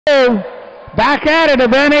Back at it,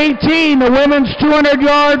 event 18, the women's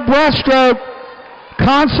 200-yard breaststroke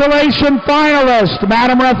consolation finalist.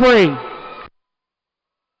 Madam Referee.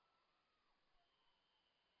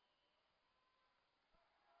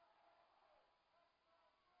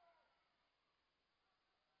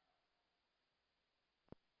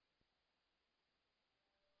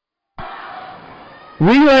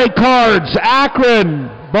 Relay cards, Akron,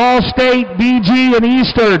 Ball State, BG, and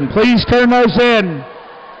Eastern. Please turn those in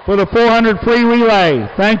for the 400 free relay.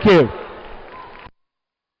 Thank you.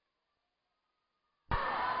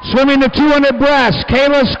 Swimming the 200 breast,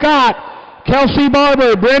 Kayla Scott, Kelsey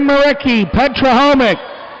Barber, Bryn Maricki, Petra Homick,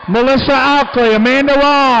 Melissa Alkley, Amanda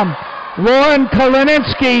Rahm, Lauren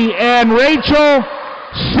Kalininsky, and Rachel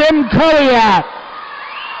Szymkowiak.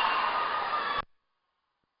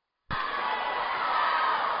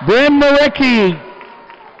 Bryn Maricki,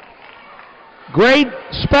 great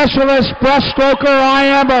specialist breaststroker, I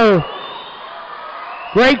am her.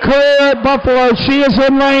 Great career at Buffalo. She is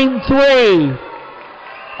in lane 3.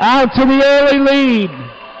 Out to the early lead.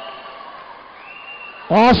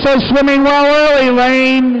 Also swimming well early,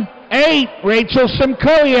 lane 8, Rachel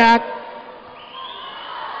Szymkowiak.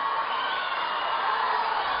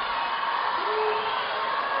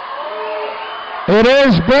 It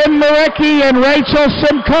is Bryn Maricki and Rachel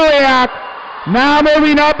Szymkowiak. Now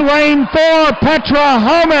moving up lane 4, Petra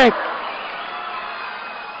Homick.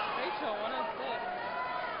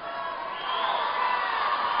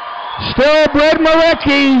 Still Bryn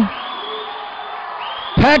Maricki,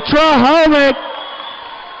 Petra Homick,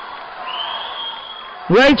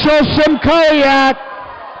 Rachel Szymkowiak,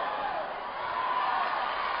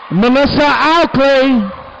 Melissa Alkley,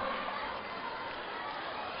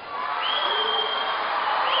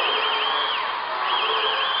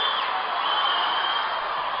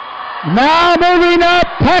 now moving up,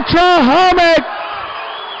 Petra Homick.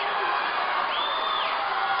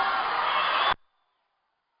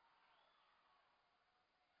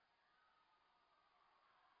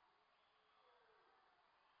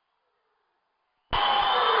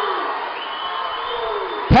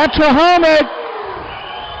 Petra Homick.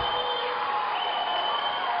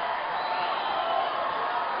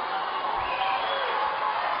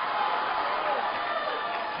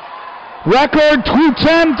 Record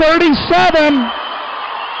 2:10.37.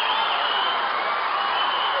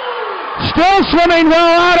 Still swimming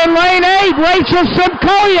well out in lane 8, Rachel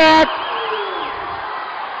Szymkowiak.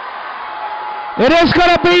 It is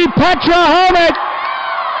going to be Petra Homick.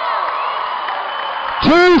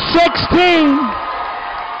 2:16.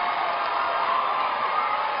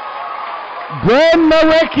 Bryn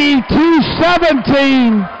Maricki,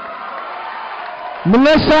 2:17.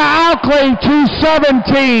 Melissa Alkley,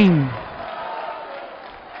 2:17.